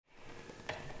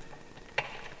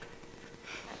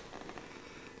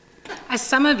As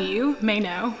some of you may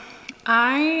know,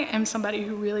 I am somebody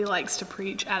who really likes to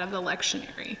preach out of the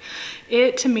lectionary.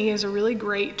 It, to me, is a really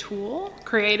great tool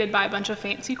created by a bunch of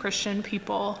fancy Christian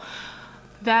people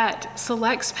that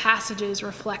selects passages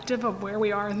reflective of where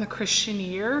we are in the Christian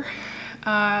year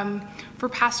for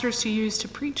pastors to use to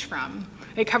preach from.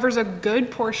 It covers a good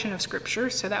portion of scripture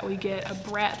so that we get a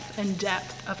breadth and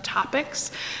depth of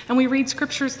topics, and we read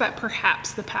scriptures that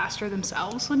perhaps the pastor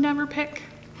themselves would never pick.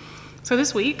 So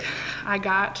this week, I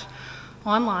got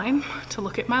online to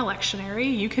look at my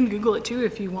lectionary. You can Google it too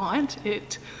if you want.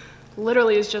 It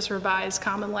literally is just Revised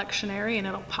Common Lectionary, and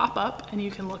it'll pop up and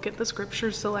you can look at the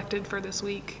scriptures selected for this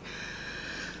week.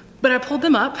 But I pulled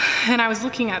them up and I was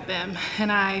looking at them,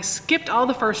 and I skipped all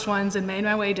the first ones and made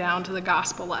my way down to the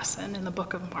gospel lesson in the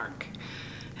book of Mark.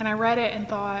 And I read it and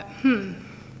thought,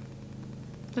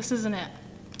 this isn't it.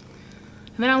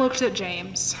 And then I looked at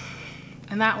James,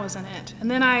 and that wasn't it. And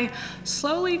then I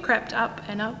slowly crept up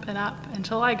and up and up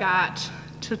until I got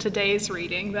to today's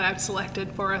reading that I've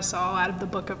selected for us all out of the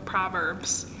book of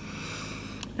Proverbs.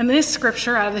 And this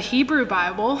scripture out of the Hebrew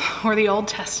Bible, or the Old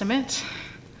Testament,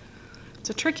 it's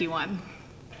a tricky one.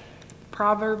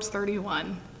 Proverbs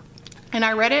 31. And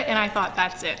I read it and I thought,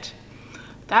 that's it.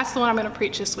 That's the one I'm going to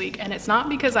preach this week. And it's not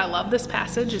because I love this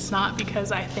passage. It's not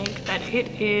because I think that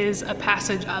it is a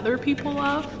passage other people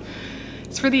love.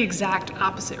 It's for the exact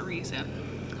opposite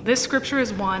reason. This scripture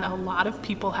is one a lot of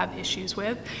people have issues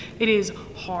with. It is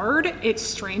hard. It's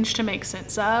strange to make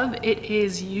sense of. It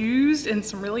is used in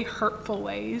some really hurtful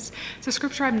ways. It's a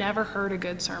scripture I've never heard a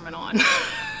good sermon on.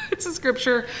 It's a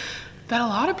scripture that a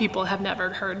lot of people have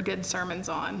never heard good sermons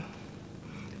on.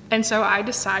 And so I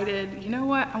decided, you know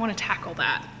what? I want to tackle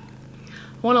that.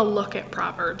 I want to look at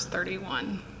Proverbs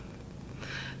 31.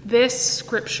 This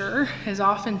scripture is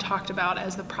often talked about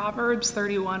as the Proverbs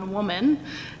 31 woman.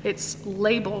 It's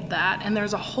labeled that, and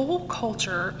there's a whole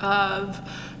culture of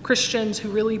Christians who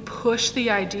really push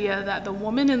the idea that the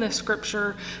woman in the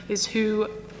scripture is who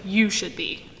you should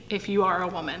be if you are a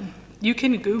woman. You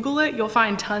can Google it. You'll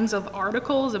find tons of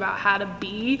articles about how to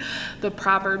be the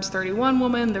Proverbs 31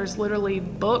 woman. There's literally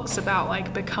books about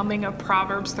like becoming a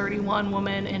Proverbs 31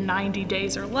 woman in 90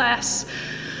 days or less.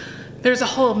 There's a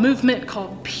whole movement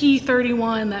called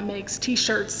P31 that makes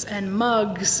t-shirts and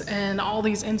mugs and all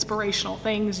these inspirational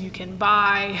things you can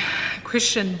buy.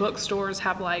 Christian bookstores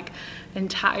have like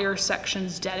entire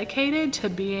sections dedicated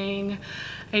to being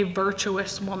a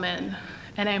virtuous woman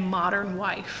and a modern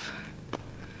wife.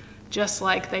 Just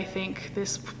like they think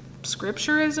this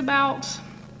scripture is about.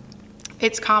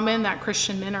 It's common that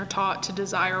Christian men are taught to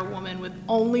desire a woman with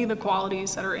only the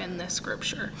qualities that are in this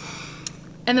scripture.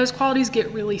 And those qualities get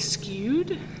really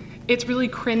skewed. It's really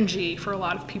cringy for a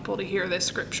lot of people to hear this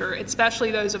scripture,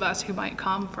 especially those of us who might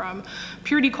come from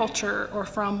purity culture or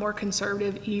from more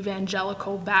conservative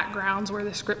evangelical backgrounds where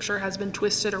the scripture has been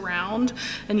twisted around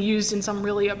and used in some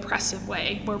really oppressive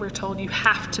way, where we're told you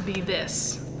have to be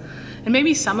this. And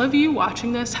maybe some of you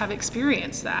watching this have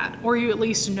experienced that, or you at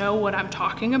least know what I'm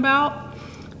talking about.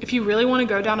 If you really want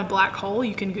to go down a black hole,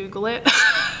 you can Google it.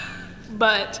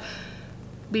 But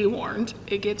be warned,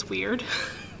 it gets weird.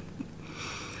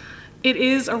 It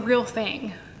is a real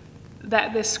thing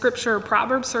that this scripture,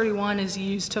 Proverbs 31, is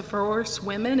used to force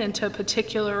women into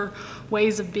particular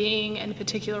ways of being and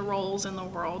particular roles in the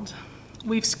world.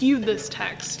 We've skewed this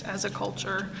text as a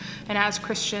culture and as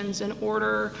Christians in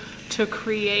order to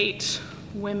create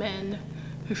women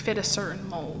who fit a certain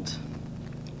mold.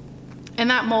 And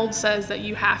that mold says that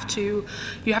you have to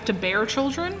bear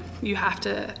children, you have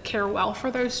to care well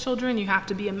for those children, you have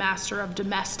to be a master of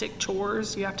domestic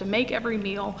chores, you have to make every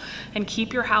meal and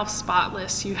keep your house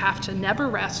spotless, you have to never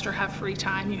rest or have free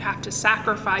time, you have to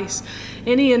sacrifice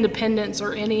any independence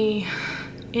or any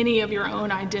of your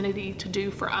own identity to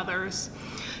do for others.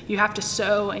 You have to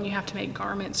sew and you have to make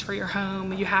garments for your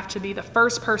home. You have to be the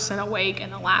first person awake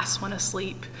and the last one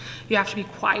asleep. You have to be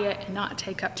quiet and not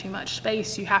take up too much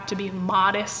space. You have to be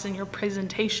modest in your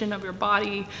presentation of your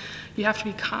body. You have to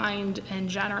be kind and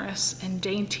generous and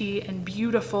dainty and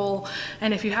beautiful.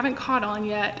 And if you haven't caught on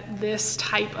yet, this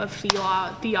type of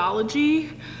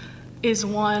theology is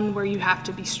one where you have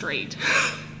to be straight,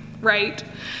 right?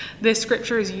 This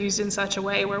scripture is used in such a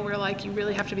way where we're like, you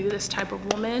really have to be this type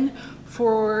of woman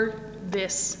for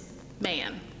this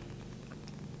man.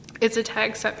 It's a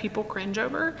text that people cringe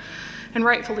over, and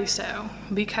rightfully so,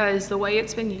 because the way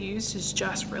it's been used is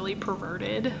just really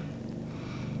perverted.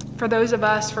 For those of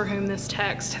us for whom this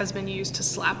text has been used to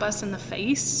slap us in the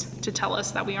face, to tell us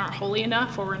that we aren't holy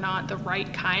enough or we're not the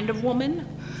right kind of woman,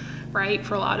 right?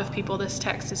 For a lot of people, this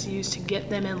text is used to get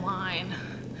them in line.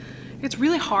 It's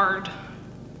really hard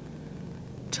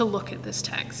to look at this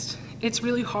text. it's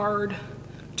really hard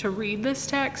to read this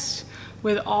text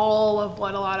with all of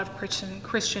what a lot of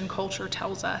Christian culture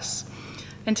tells us.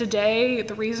 And today,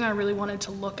 the reason I really wanted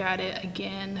to look at it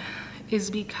again is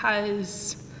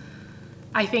because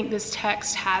I think this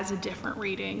text has a different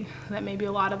reading that maybe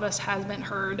a lot of us haven't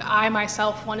heard. I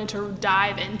myself wanted to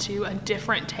dive into a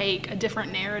different take, a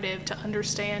different narrative to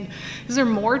understand, is there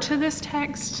more to this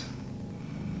text?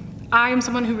 I am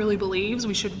someone who really believes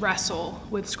we should wrestle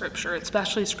with Scripture,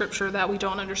 especially Scripture that we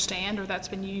don't understand or that's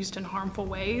been used in harmful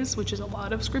ways, which is a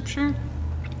lot of Scripture.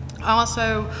 I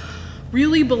also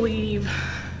really believe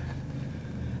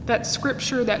that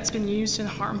Scripture that's been used in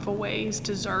harmful ways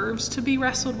deserves to be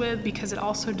wrestled with because it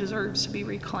also deserves to be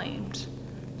reclaimed,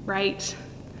 right?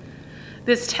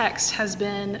 This text has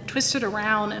been twisted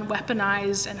around and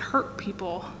weaponized and hurt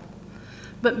people,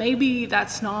 but maybe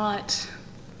that's not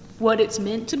what it's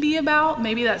meant to be about.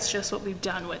 Maybe that's just what we've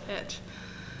done with it.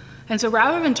 And so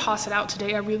rather than toss it out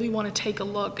today, I really want to take a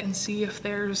look and see if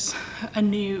there's a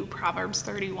new Proverbs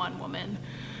 31 woman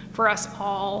for us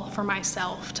all, for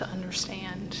myself to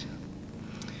understand.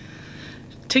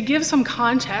 To give some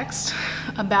context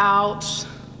about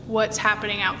what's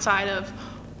happening outside of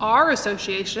our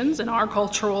associations and our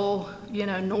cultural,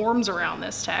 norms around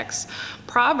this text,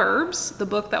 Proverbs, the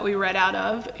book that we read out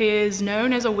of, is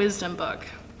known as a wisdom book.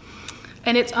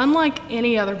 And it's unlike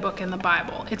any other book in the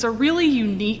Bible. It's a really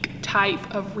unique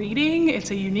type of reading.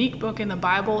 It's a unique book in the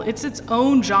Bible. It's its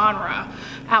own genre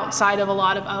outside of a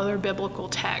lot of other biblical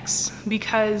texts.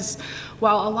 Because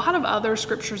while a lot of other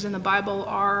scriptures in the Bible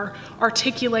are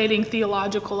articulating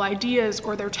theological ideas,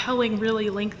 or they're telling really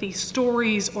lengthy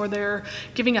stories, or they're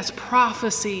giving us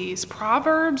prophecies,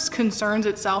 Proverbs concerns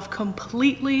itself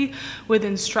completely with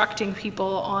instructing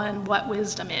people on what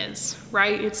wisdom is,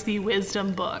 right? It's the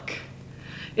wisdom book.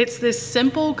 It's this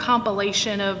simple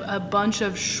compilation of a bunch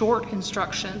of short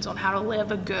instructions on how to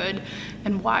live a good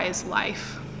and wise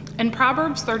life. And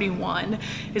Proverbs 31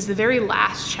 is the very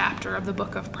last chapter of the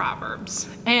book of Proverbs.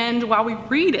 And while we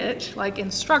read it like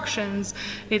instructions,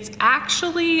 it's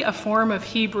actually a form of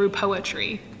Hebrew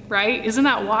poetry, right? Isn't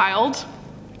that wild?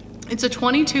 It's a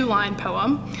 22-line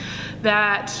poem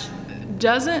that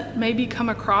doesn't maybe come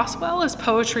across well as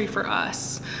poetry for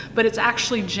us, but it's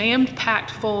actually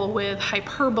jammed-packed full with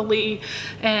hyperbole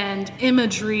and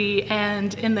imagery,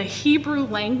 and in the Hebrew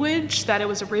language that it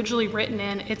was originally written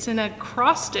in, it's an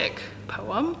acrostic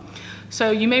poem.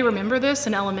 So you may remember this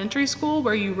in elementary school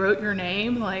where you wrote your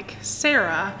name like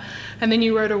Sarah, and then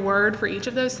you wrote a word for each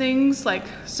of those things like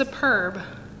superb,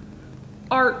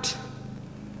 art,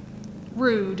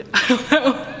 rude, I don't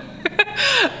know.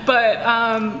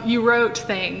 But you wrote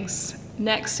things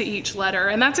next to each letter,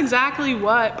 and that's exactly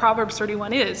what Proverbs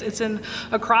 31 is. It's an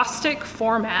acrostic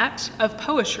format of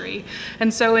poetry.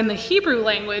 And so in the Hebrew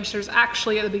language, there's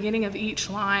actually at the beginning of each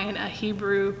line a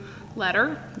Hebrew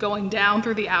letter going down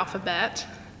through the alphabet,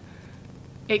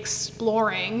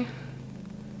 exploring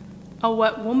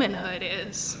what womanhood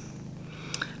is.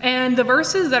 And the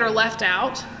verses that are left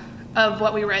out of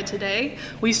what we read today,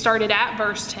 we started at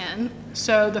verse 10.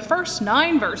 So the first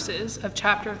 9 verses of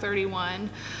chapter 31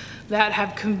 that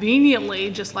have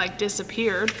conveniently just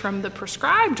disappeared from the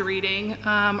prescribed reading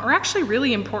are actually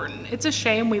really important. It's a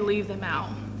shame we leave them out.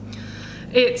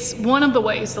 It's one of the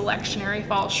ways the lectionary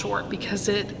falls short because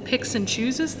it picks and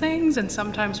chooses things, and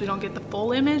sometimes we don't get the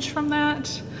full image from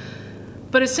that.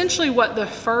 But essentially what the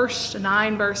first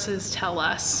 9 verses tell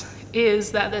us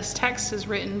is that this text is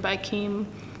written by King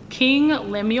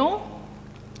Lemuel,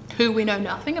 who we know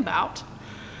nothing about,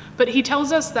 but he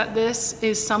tells us that this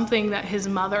is something that his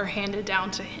mother handed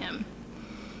down to him,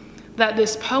 that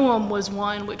this poem was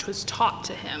one which was taught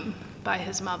to him by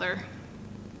his mother.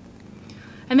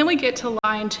 And then we get to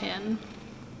line 10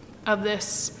 of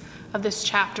this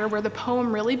chapter, where the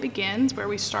poem really begins, where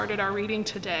we started our reading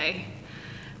today,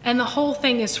 and the whole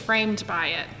thing is framed by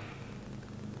it.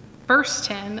 Verse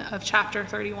 10 of chapter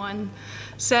 31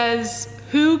 says,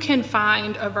 "Who can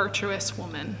find a virtuous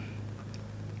woman?"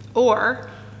 Or,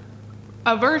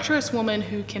 "A virtuous woman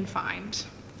who can find."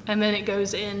 And then it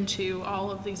goes into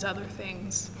all of these other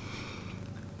things.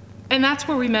 And that's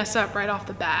where we mess up right off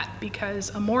the bat, because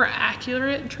a more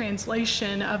accurate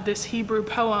translation of this Hebrew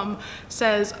poem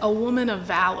says, "A woman of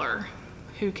valor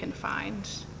who can find."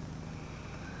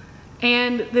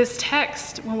 And this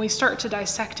text, when we start to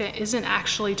dissect it, isn't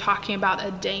actually talking about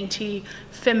a dainty,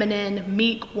 feminine,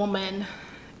 meek woman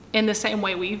in the same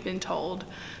way we've been told.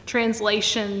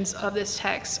 Translations of this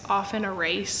text often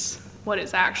erase what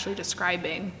it's actually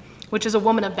describing, which is a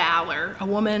woman of valor, a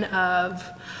woman of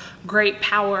great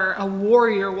power, a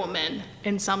warrior woman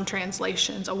in some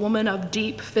translations, a woman of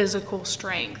deep physical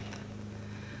strength.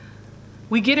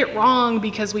 We get it wrong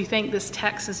because we think this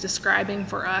text is describing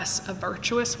for us a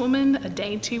virtuous woman, a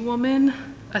dainty woman,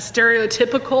 a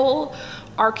stereotypical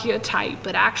archetype,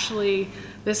 but actually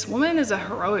this woman is a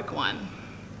heroic one.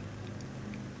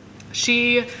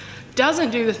 She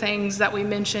doesn't do the things that we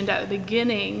mentioned at the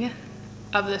beginning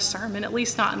of this sermon, at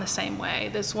least not in the same way.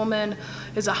 This woman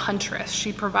is a huntress.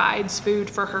 She provides food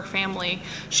for her family.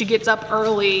 She gets up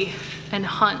early and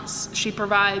hunts. She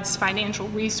provides financial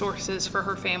resources for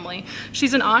her family.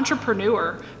 She's an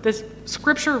entrepreneur. The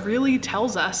scripture really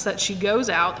tells us that she goes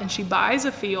out and she buys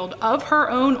a field of her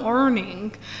own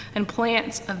earning and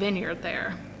plants a vineyard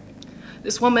there.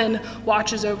 This woman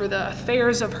watches over the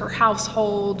affairs of her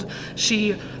household.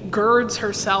 She girds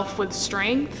herself with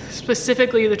strength.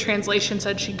 Specifically, the translation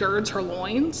said she girds her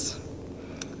loins.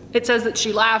 It says that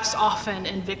she laughs often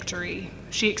in victory.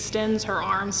 She extends her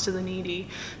arms to the needy.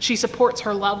 She supports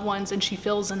her loved ones, and she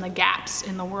fills in the gaps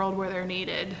in the world where they're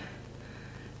needed.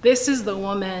 This is the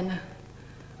woman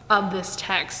of this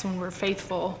text when we're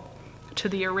faithful to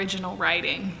the original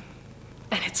writing.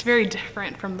 And it's very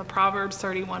different from the Proverbs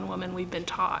 31 woman we've been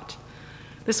taught.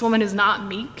 This woman is not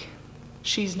meek.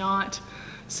 She's not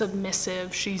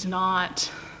submissive. She's not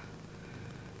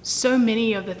so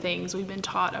many of the things we've been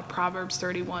taught a Proverbs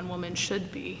 31 woman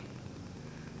should be.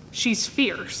 She's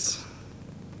fierce.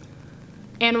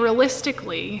 And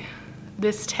realistically,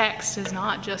 this text is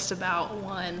not just about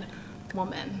one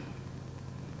woman.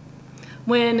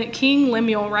 When King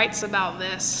Lemuel writes about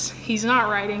this, he's not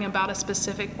writing about a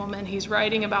specific woman. He's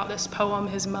writing about this poem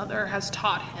his mother has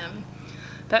taught him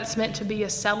that's meant to be a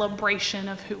celebration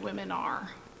of who women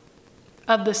are,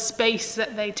 of the space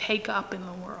that they take up in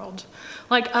the world.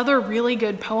 Like other really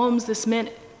good poems,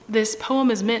 this poem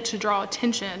is meant to draw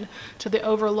attention to the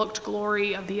overlooked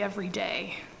glory of the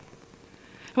everyday.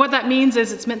 And what that means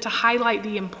is it's meant to highlight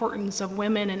the importance of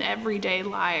women in everyday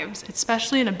lives,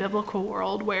 especially in a biblical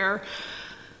world where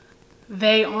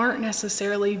they aren't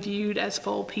necessarily viewed as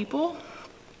full people,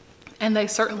 and they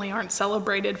certainly aren't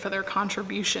celebrated for their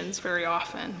contributions very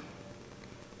often.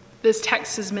 This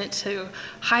text is meant to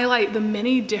highlight the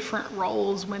many different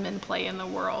roles women play in the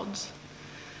world.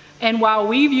 And while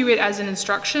we view it as an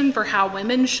instruction for how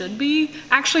women should be,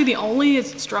 actually the only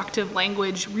instructive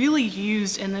language really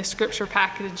used in this scripture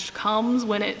package comes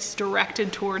when it's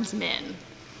directed towards men.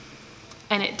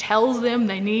 And it tells them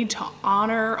they need to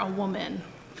honor a woman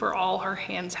for all her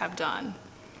hands have done.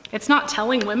 It's not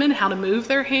telling women how to move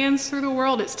their hands through the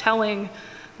world. It's telling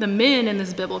the men in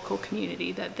this biblical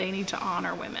community that they need to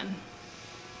honor women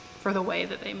for the way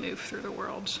that they move through the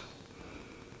world.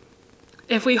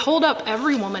 If we hold up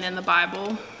every woman in the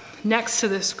Bible next to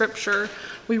this scripture,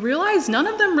 we realize none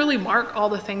of them really mark all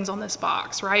the things on this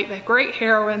box, right? The great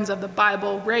heroines of the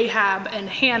Bible, Rahab and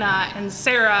Hannah and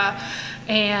Sarah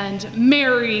and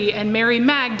Mary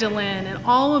Magdalene, and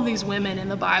all of these women in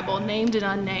the Bible, named and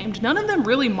unnamed, none of them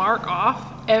really mark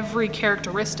off every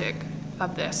characteristic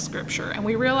of this scripture. And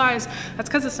we realize that's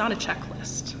because it's not a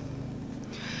checklist.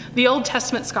 The Old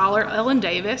Testament scholar Ellen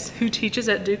Davis, who teaches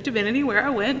at Duke Divinity, where I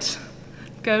went,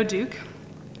 go Duke,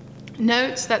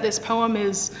 notes that this poem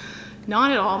is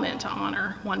not at all meant to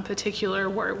honor one particular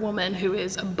woman who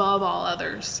is above all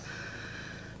others,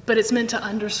 but it's meant to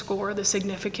underscore the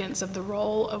significance of the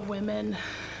role of women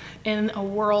in a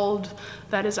world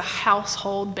that is a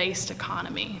household-based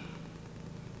economy.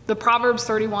 The Proverbs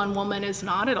 31 woman is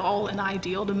not at all an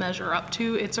ideal to measure up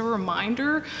to. It's a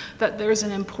reminder that there's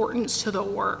an importance to the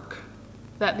work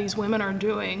that these women are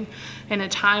doing in a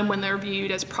time when they're viewed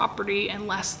as property and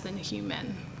less than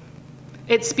human.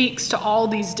 It speaks to all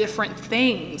these different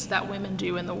things that women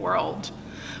do in the world,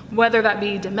 whether that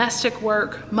be domestic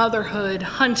work, motherhood,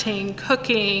 hunting,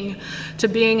 cooking, to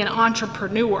being an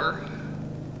entrepreneur,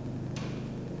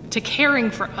 to caring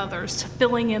for others, to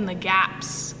filling in the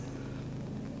gaps.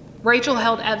 Rachel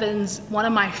Held Evans, one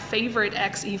of my favorite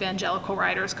ex-evangelical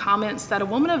writers, comments that a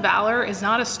woman of valor is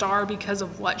not a star because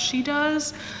of what she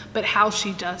does, but how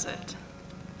she does it.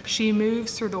 She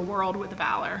moves through the world with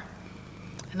valor.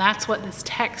 And that's what this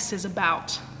text is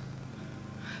about.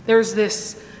 There's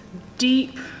this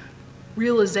deep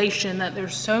realization that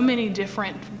there's so many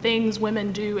different things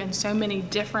women do and so many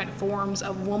different forms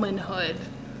of womanhood.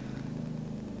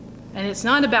 And it's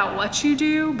not about what you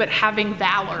do, but having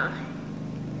valor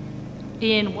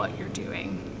in what you're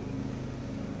doing.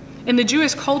 In the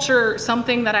Jewish culture,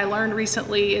 something that I learned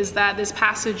recently is that this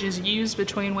passage is used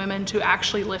between women to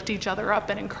actually lift each other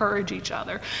up and encourage each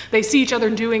other. They see each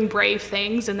other doing brave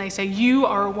things and they say, "You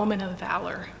are a woman of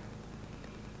valor."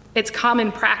 It's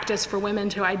common practice for women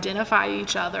to identify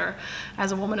each other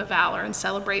as a woman of valor and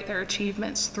celebrate their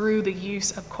achievements through the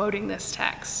use of quoting this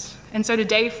text. And so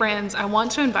today, friends, I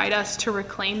want to invite us to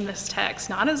reclaim this text,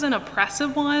 not as an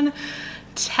oppressive one,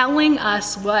 telling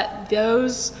us what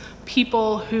those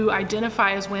people who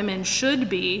identify as women should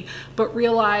be, but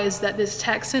realize that this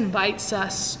text invites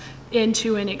us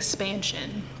into an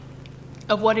expansion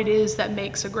of what it is that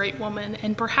makes a great woman,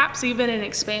 and perhaps even an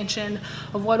expansion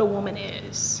of what a woman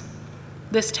is.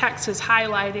 This text is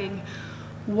highlighting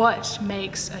what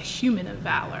makes a human of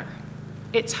valor.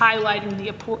 It's highlighting the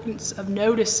importance of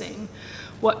noticing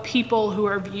what people who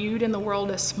are viewed in the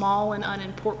world as small and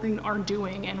unimportant are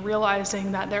doing, and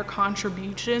realizing that their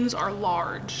contributions are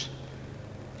large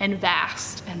and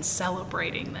vast, and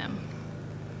celebrating them.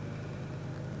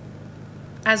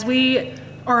 As we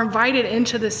are invited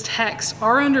into this text,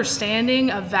 our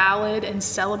understanding of valid and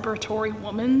celebratory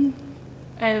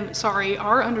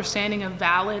our understanding of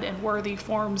valid and worthy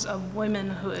forms of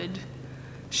womanhood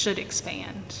should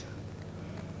expand.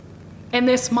 And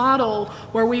this model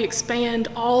where we expand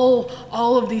all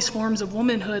of these forms of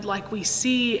womanhood, like we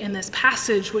see in this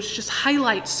passage, which just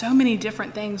highlights so many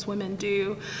different things women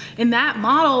do. In that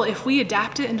model, if we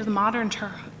adapt it into the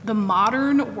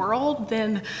modern world,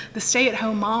 then the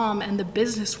stay-at-home mom and the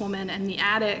businesswoman and the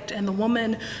addict and the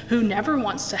woman who never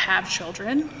wants to have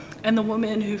children and the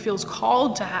woman who feels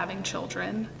called to having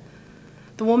children,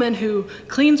 the woman who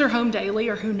cleans her home daily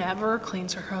or who never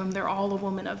cleans her home, they're all a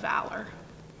woman of valor.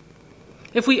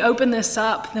 If we open this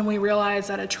up, then we realize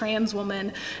that a trans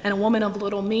woman and a woman of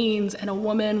little means and a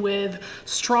woman with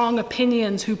strong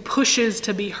opinions who pushes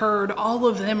to be heard, all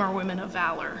of them are women of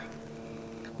valor.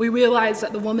 We realize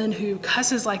that the woman who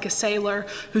cusses like a sailor,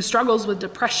 who struggles with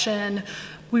depression,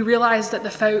 we realize that the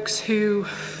folks who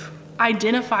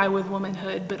identify with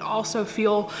womanhood but also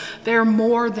feel they're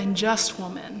more than just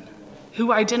women,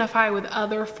 who identify with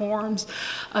other forms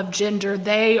of gender,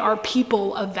 they are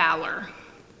people of valor.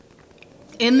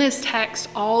 In this text,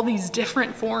 all these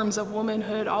different forms of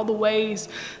womanhood, all the ways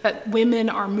that women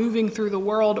are moving through the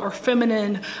world, or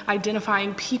feminine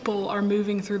identifying people are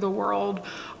moving through the world,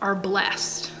 are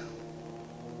blessed.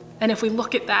 And if we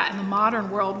look at that in the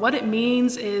modern world, what it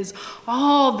means is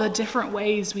all the different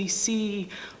ways we see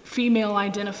female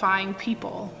identifying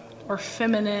people, or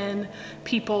feminine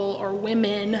people, or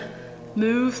women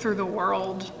move through the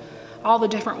world, all the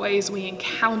different ways we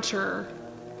encounter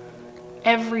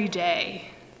every day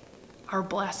are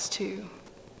blessed too,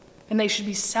 and they should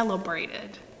be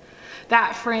celebrated.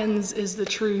 That, friends, is the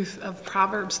truth of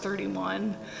Proverbs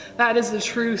 31. That is the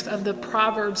truth of the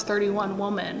Proverbs 31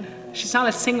 woman. She's not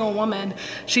a single woman,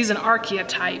 she's an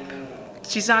archetype.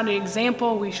 She's not an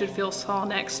example we should feel small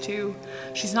next to.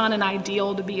 She's not an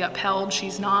ideal to be upheld.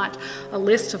 She's not a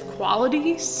list of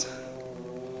qualities.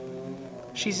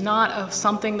 She's not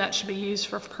something that should be used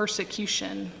for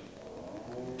persecution.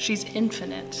 She's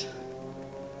infinite.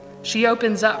 She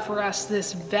opens up for us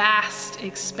this vast,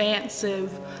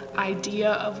 expansive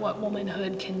idea of what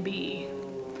womanhood can be.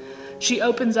 She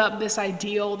opens up this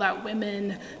ideal that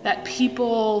that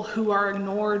people who are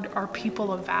ignored are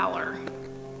people of valor,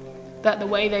 that the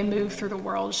way they move through the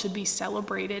world should be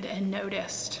celebrated and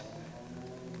noticed,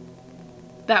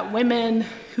 that women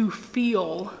who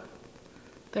feel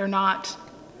they're not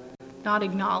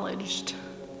acknowledged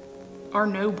are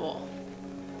noble,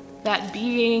 that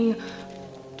being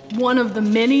one of the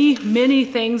many, many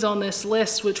things on this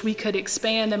list which we could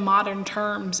expand in modern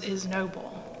terms is noble.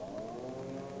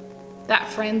 That,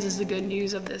 friends, is the good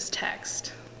news of this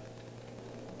text.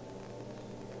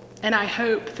 And I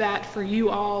hope that for you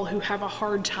all who have a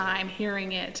hard time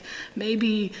hearing it,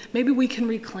 maybe we can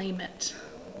reclaim it.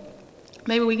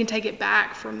 Maybe we can take it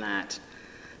back from that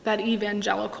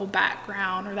evangelical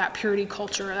background, or that purity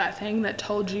culture, or that thing that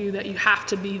told you that you have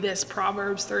to be this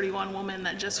Proverbs 31 woman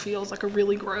that just feels like a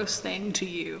really gross thing to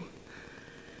you.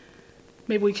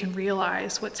 Maybe we can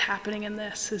realize what's happening in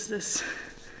this is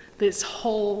this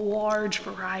whole large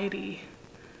variety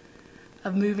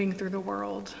of moving through the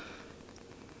world.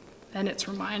 And it's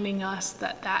reminding us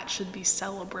that that should be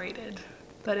celebrated,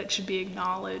 that it should be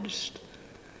acknowledged,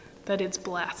 that it's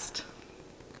blessed.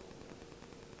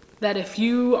 That if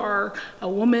you are a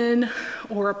woman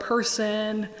or a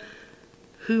person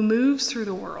who moves through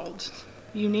the world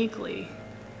uniquely,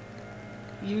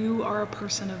 you are a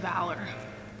person of valor.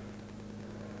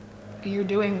 You're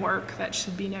doing work that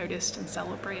should be noticed and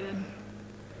celebrated.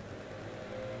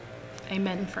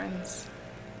 Amen, friends.